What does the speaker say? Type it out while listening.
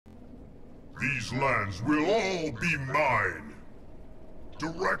These lands will all be mine.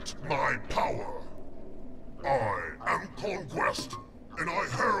 Direct my power. I am Conquest, and I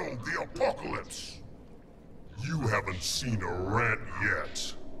herald the apocalypse. You haven't seen a rat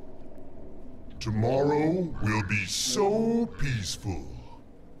yet. Tomorrow will be so peaceful.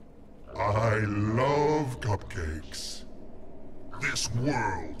 I love cupcakes. This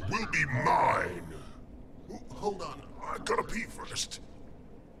world will be mine. Hold on, I gotta pee first.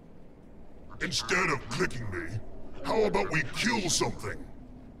 Instead of clicking me, how about we kill something?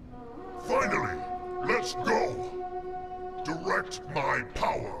 Finally, let's go! Direct my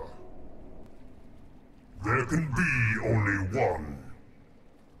power. There can be only one.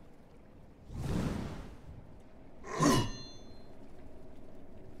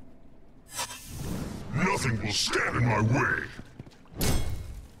 Nothing will stand in my way.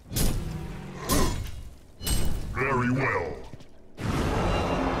 Very well.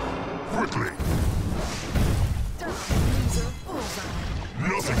 Quickly.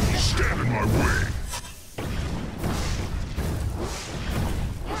 Nothing will stand in my way.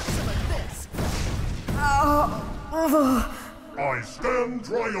 Have some of this. I stand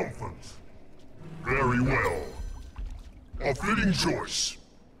triumphant. Very well. A fitting choice.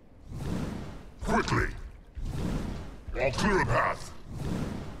 Quickly. I'll clear a path.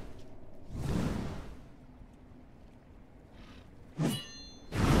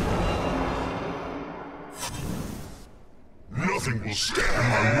 Nothing will stand in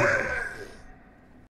my way.